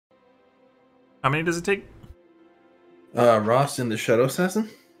How many does it take? Ross and the Shadow Assassin.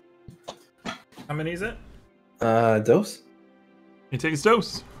 How many is it? Dose. It takes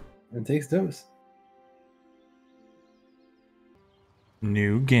dose. It takes dose.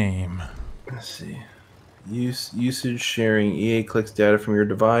 New game. Let's see. Usage sharing. EA collects data from your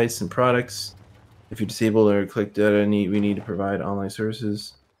device and products. If you disable or collect data, we need to provide online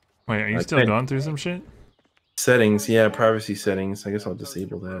services. Wait, are you still going through some shit? Settings, yeah, privacy settings. I guess I'll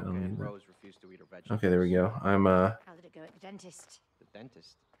disable that. I don't need that. Okay, there we go. I'm How did it go at the dentist? The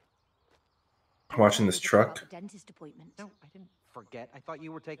dentist? watching this truck. The dentist appointment. No, I didn't forget. I thought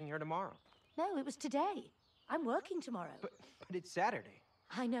you were taking her tomorrow. No, it was today. I'm working tomorrow. But it's Saturday.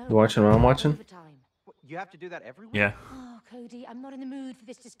 I know. You watching what I'm watching? What, you have to do that every week? Yeah. Oh, Cody, I'm not in the mood for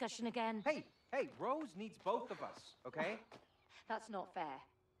this discussion again. Hey, Rose needs both of us, okay? That's not fair.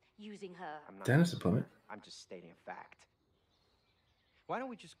 Using her. I'm not Dentist appointment. I'm just stating a fact. Why don't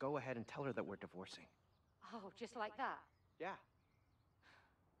we just go ahead and tell her that we're divorcing? Oh, just like that? Yeah.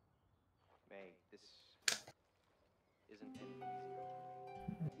 May, this isn't any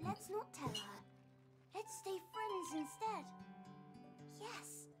easier. Let's not tell her. Let's stay friends instead.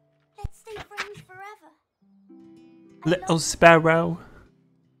 Yes, let's stay friends forever. Little sparrow.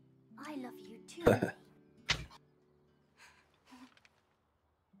 I love you too.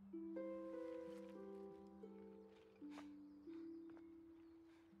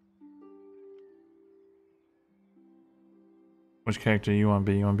 Which character you want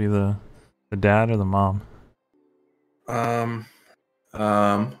to be? You want to be the dad or the mom? I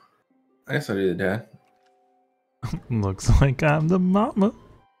guess I'll do the dad. Looks like I'm the mama.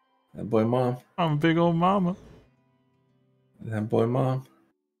 That boy mom. I'm a big old mama. That boy mom.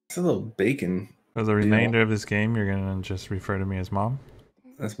 It's a little bacon. For the remainder of this game, you're gonna just refer to me as mom?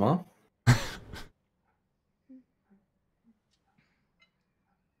 That's mom?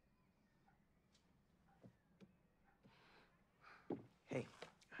 Hey,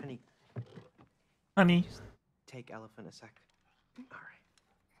 honey. Honey. Take elephant a sec. All right.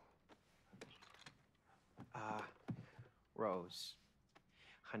 Rose.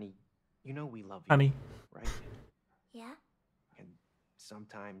 Honey, you know we love you. Honey. Right? Yeah? And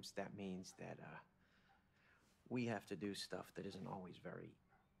sometimes that means that, we have to do stuff that isn't always very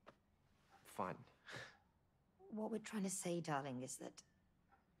fun. What we're trying to say, darling, is that,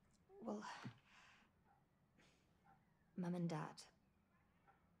 well, Mum and Dad,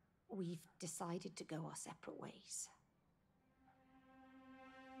 we've decided to go our separate ways.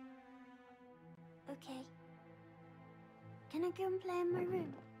 Okay. Can I go and play in my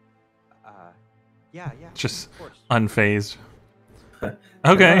room? Yeah. Just of course. unfazed.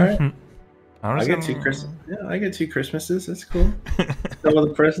 Okay. Right. I get two Christmas. Yeah, I get 2 Christmases. That's cool. Some of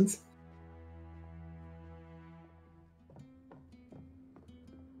the presents.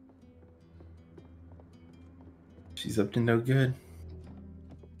 She's up to no good.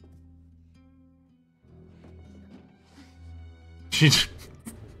 She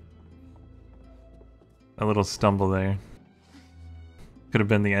a little stumble there. Could have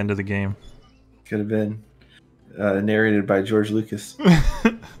been the end of the game. Could have been narrated by George Lucas.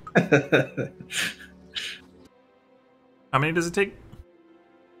 How many does it take?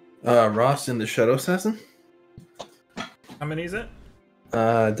 Ross and the Shadow Assassin. How many is it?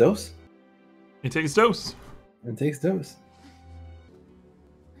 Dose. It takes dose. It takes dose.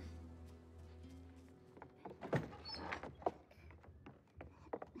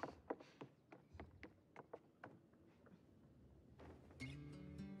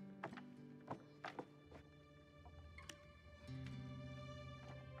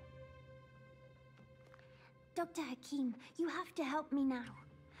 Dr. Hakim, you have to help me now.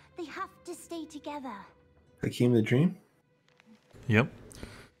 They have to stay together. Hakeem the Dream. Yep.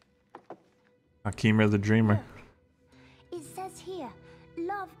 Hakima the Dreamer. It says here,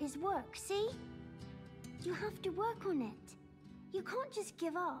 love is work, see? You have to work on it. You can't just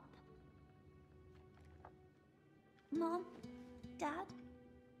give up. Mom, Dad,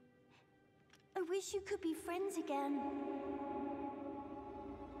 I wish you could be friends again.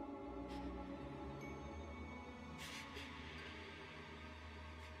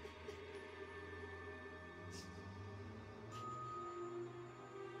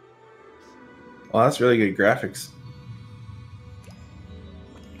 Oh, that's really good graphics.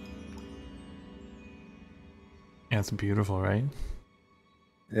 Yeah, it's beautiful, right?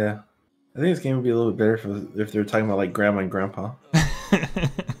 Yeah. I think this game would be a little bit better if they were talking about like grandma and grandpa.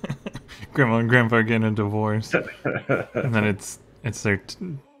 Grandma and grandpa getting a divorce. And then it's their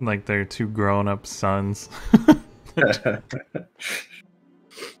like their 2 grown-up sons. What is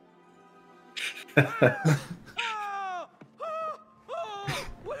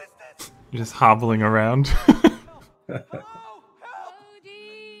this? Just hobbling around. Help! Cody,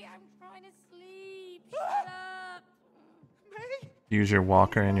 I'm trying to sleep. Shut up. May? Use your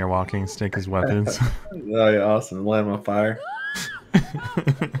walker and your walking stick as weapons. Oh, yeah, awesome. Light him on fire.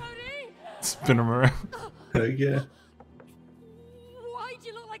 Cody! Spin them around. Heck yeah. Why do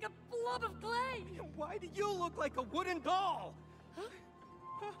you look like a blob of clay? Why do you look like a wooden doll?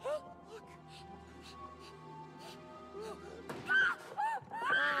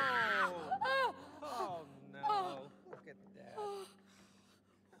 Oh no. Look at that.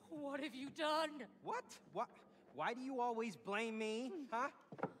 What have you done? What? What? Why do you always blame me? Huh?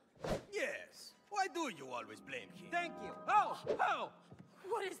 Yes. Why do you always blame him? Thank you. Oh! Oh!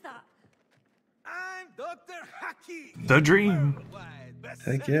 What is that? I'm Dr. Haki. The dream. Worldwide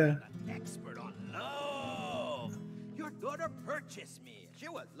Heck bestseller yeah. and expert on love. Your daughter purchased me. She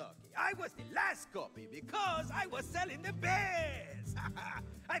was lucky. I was the last copy because I was selling the best.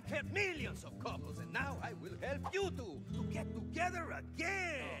 I've helped millions of couples, and now I will help you two to get together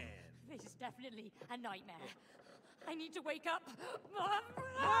again. This is definitely a nightmare. I need to wake up.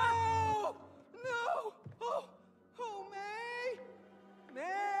 No! No! Oh! Oh, May!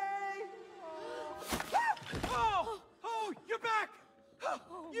 May! Oh! Oh! You're back!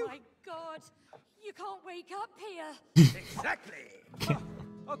 Oh You- my god. You can't wake up here. Exactly.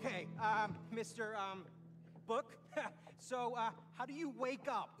 Okay, Mr. Book. So, how do you wake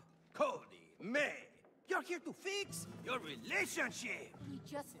up? Cody, May, you're here to fix your relationship. We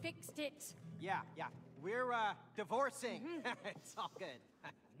just fixed it. Yeah, we're, divorcing. It's all good.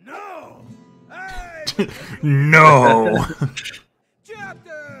 No! I No.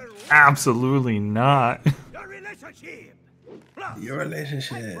 chapter Absolutely not. your relationship. Plus, Your I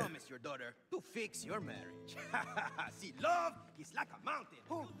relationship. promise your daughter to fix your marriage. See, love is like a mountain.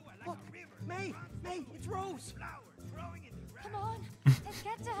 Oh, You two are like look, a river. May, it's Rose. Flowers growing in the ground. Come on, let's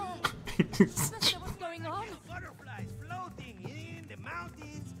get to her. She must know what's going on. Butterflies floating in the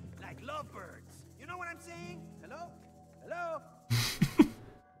mountains like lovebirds. You know what I'm saying? Hello? Hello?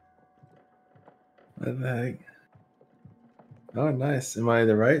 What the heck? Oh, nice. Am I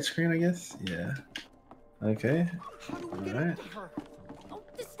the right screen, I guess? Yeah. Okay. How do we get Alright. up to her? Oh,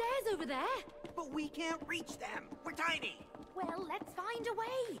 the stairs over there. But we can't reach them. We're tiny. Well, let's find a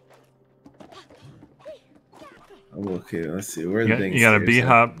way. Oh, okay, let's see. Where are the You got a stairs B at?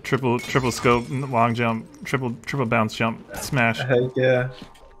 hop, triple scope, long jump, triple bounce jump, smash. Heck yeah.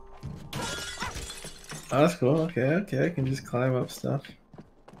 Oh, that's cool. Okay, I can just climb up stuff.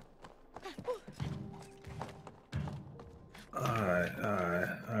 Alright.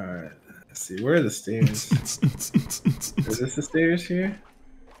 Let's see, where are the stairs? Is this the stairs here?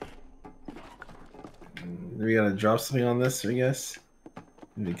 We gotta drop something on this, I guess.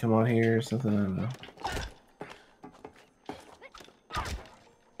 Maybe come on here or something, I don't know.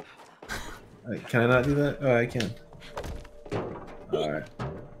 Wait, can I not do that? Oh, I can. Alright.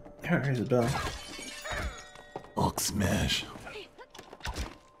 Here's a bell. Hulk smash.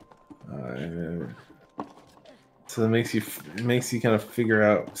 Alright. So it makes you kind of figure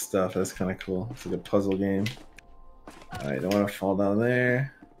out stuff. That's kind of cool. It's like a puzzle game. Alright, don't want to fall down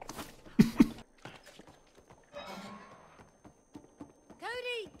there.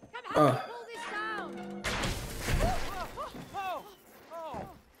 Cody, come help Oh. me pull this down. Oh,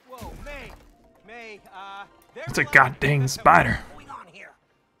 whoa, May, there's It's a lot of goddamn things spider. going on here.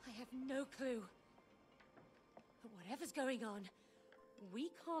 I have no clue. But whatever's going on, we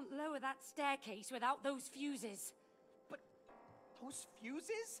can't lower that staircase without those fuses. But those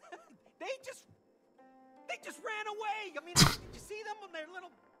fuses? they just ran away. I mean, did you see them on their little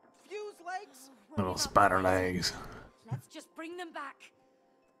fuse legs? Worry Little about spider that. legs. Let's just bring them back.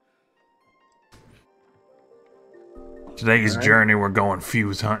 Today's Alright. journey, we're going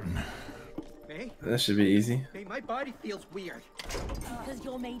fuse hunting. May, That should be easy. my body feels weird. Because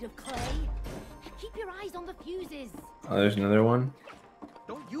you're made of clay. Keep your eyes on the fuses. Oh, there's another one.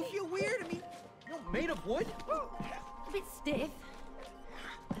 Don't you feel weird? I mean, you're made of wood. A bit stiff,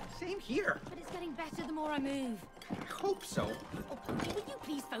 Same here. but it's getting better the more I move. I hope so. Oh, will you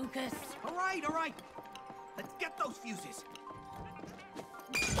please focus? All right. Let's get those fuses.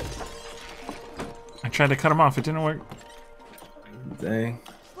 I tried to cut him off, it didn't work. Dang.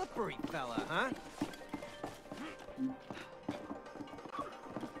 Slippery fella, huh?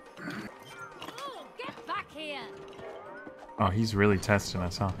 Oh, get back here! Oh, he's really testing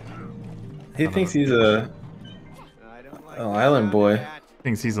us, huh? He thinks he's a I don't like Oh, the island sound boy. of that.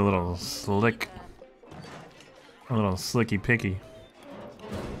 Thinks he's a little slick. A little slicky picky.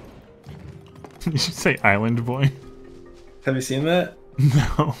 You should say island boy. Have you seen that? No.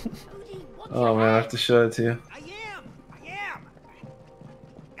 Cody, watch Oh your man, I head. have to show it to you. I am.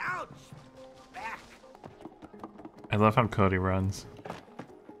 Ow. Ouch! Back. I love how Cody runs.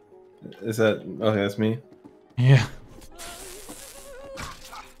 Is that okay? That's me. Yeah.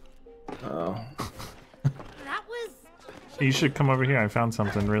 Oh. That was... You should come over here. I found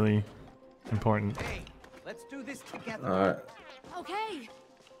something really important. Hey, let's do this together. All right. Okay.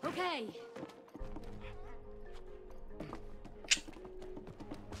 Okay.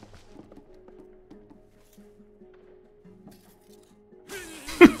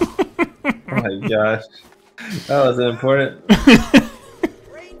 Oh my gosh, that was important.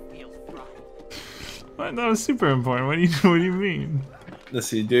 Brain feels fried. What? That was super important. What do you mean? Let's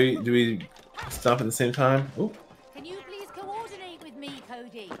see. Do we stop at the same time? Oop. Can you please coordinate with me,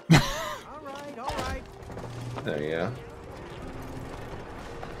 Cody? All right, all right. There you go.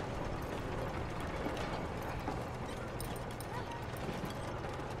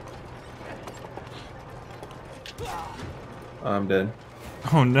 Oh, I'm dead.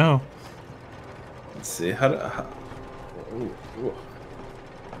 Oh no. Let's see. Ooh, ooh.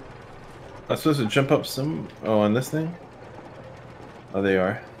 I'm supposed to jump up some. Oh, on this thing? Oh, they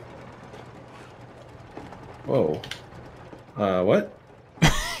are. Whoa. What?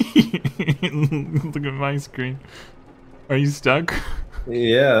 Look at my screen. Are you stuck?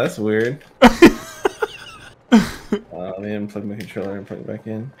 Yeah, that's weird. Let me unplug my controller and plug it back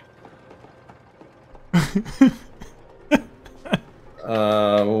in.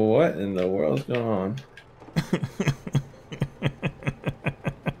 What in the world's going on?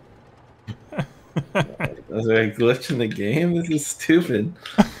 Is there a glitch in the game? This is stupid.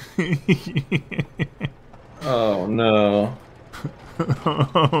 Oh no.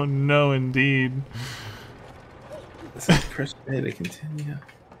 Oh no, indeed. This is press A to continue.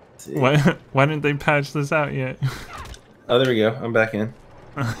 Let's see. Why didn't they patch this out yet? Oh, there we go. I'm back in.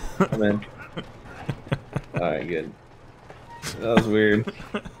 I'm in. Alright, good. That was weird.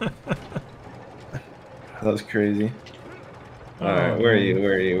 That was crazy. Alright, where are you?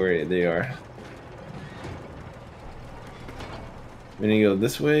 Where are you? Where are you? There you are. We need to go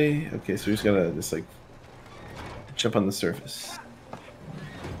this way. Okay, so we just gotta like jump on the surface.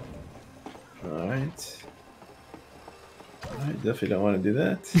 Alright. Alright, definitely don't want to do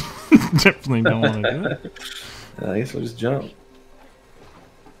that. Definitely don't want to do it. I guess we'll just jump.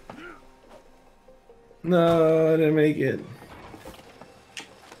 No, I didn't make it.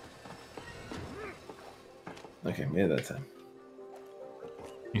 Okay, made it that time.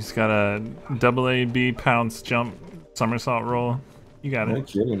 You just got a double A, B, pounce, jump, somersault roll. You got No it.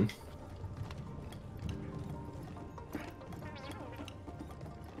 kidding.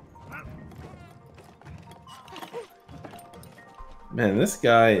 Man, this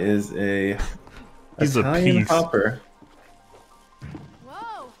guy is a He's a Italian piece. hopper.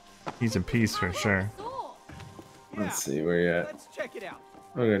 Whoa. He's a piece for sure. Thought. Let's see where you're at. Let's check it out.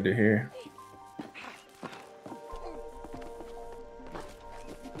 What are we gonna do here?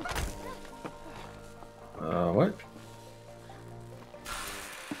 What?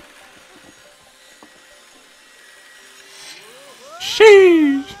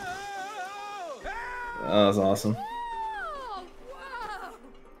 Sheesh! That was awesome. Oh,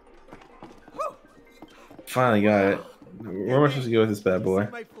 whoa. Finally got it. Where am I supposed to go with this bad boy?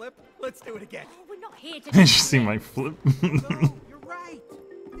 See my flip? Let's do it again. Oh, we're not here to... Did you see my flip? No, you're right.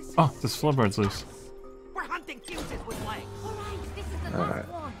 This Oh, is this floorboard's loose. We're hunting fuses with legs. All right, this is the All last right.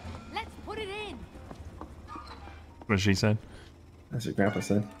 one. Let's put it in. What she said. That's what Grandpa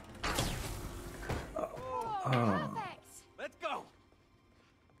said. Perfect. Let's go.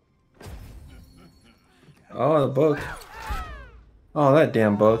 Oh, the book. Oh, that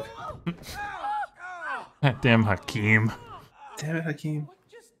damn book. That damn Hakeem. Damn it, Hakeem.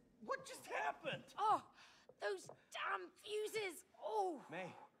 What just happened? Oh, those damn fuses. Oh.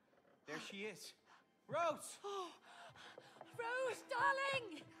 May, there she is. Rose. Oh. Rose,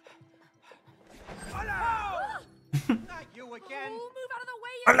 darling. Hola! Not you again. Oh, move out of the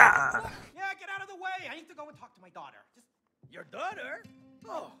way. Hola! Yeah, get out of the way. I need to go and talk to my daughter. Your daughter?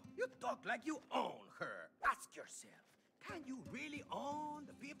 Oh, you talk like you own her. Ask yourself, can you really own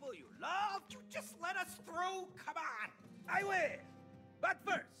the people you love? You just let us through? Come on. I will. But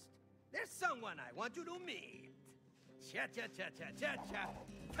first, there's someone I want you to meet. Cha-cha-cha-cha-cha-cha.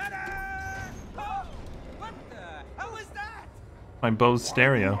 Ta-da! Oh, what the hell is that? My Bose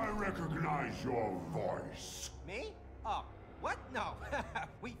stereo. I recognize your voice. Me? Oh, what? No.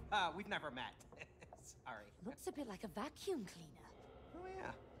 we've never met. Sorry. Looks a bit like a vacuum cleaner. Oh,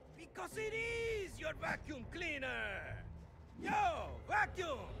 yeah. Because it is your vacuum cleaner. Yo,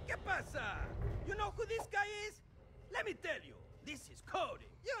 vacuum, ¿qué pasa? You know who this guy is? Let me tell you, this is Cody.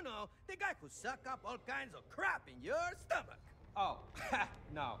 You know, the guy who suck up all kinds of crap in your stomach. Oh,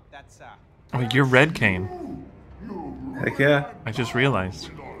 no, that's Oh, you're Red Cane. Heck yeah. I just realized.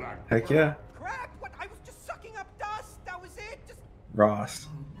 Heck yeah. crap. What? I was just sucking up dust. That was it. Just Ross.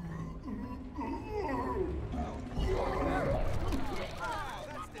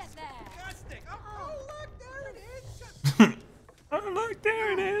 disgusting. Oh, look, there it is. Oh, look,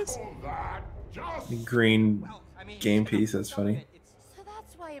 there it is. Green Well, I mean, game piece. That's funny. So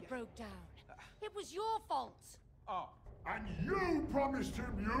that's why it broke down. It was your fault. Oh, And you promised him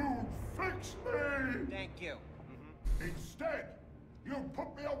you'd fix me! thank you. Instead, you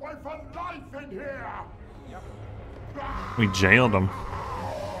put me away for life in here! We jailed him.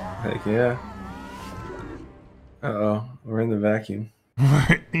 Heck yeah. Uh-oh. We're in the vacuum.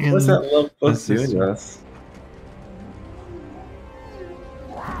 In What's that love book the doing to us?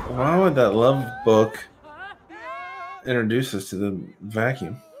 Why would that love book introduce us to the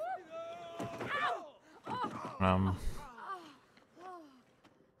vacuum?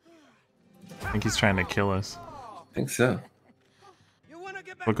 I think he's trying to kill us. I think so. You wanna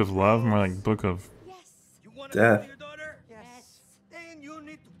get back Book to of love, more Rose? like book of. Yes. You wanna Death. be your daughter? Yes. Then you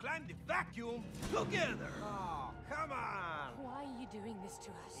need to climb the vacuum together. Oh, come on. Why are you doing this to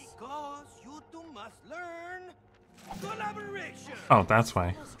us? Because you two must learn collaboration. Oh, that's why.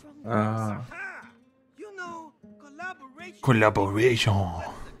 How strong Ah. Ha! You know, collaboration. Collaboration. is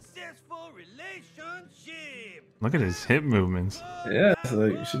a successful relationship. Look at his hip movements. Yeah, so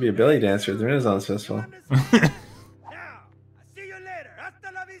like, you should be a belly dancer at the Renaissance You Festival. understand? Now, I see you later.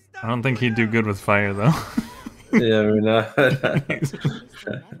 Hasta la vista. I don't think he'd do good with fire, though. Yeah, we're not. this would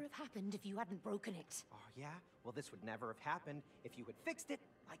never have happened if you hadn't broken it. Oh, yeah? Well, this would never have happened if you had fixed it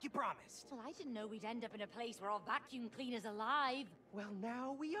like you promised. Well, I didn't know we'd end up in a place where our vacuum cleaner's alive. Well,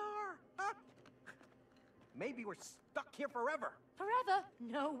 now we are. Huh? Maybe we're stuck here forever. Forever?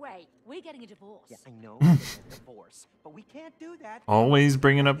 No way. We're getting a divorce. Yeah, I know we're getting a divorce, but we can't do that. Always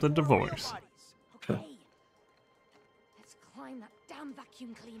bringing up the For real divorce. bodies. Okay. Let's climb that damn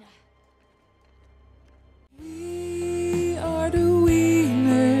vacuum cleaner. We are the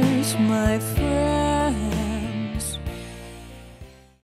winners, my friend.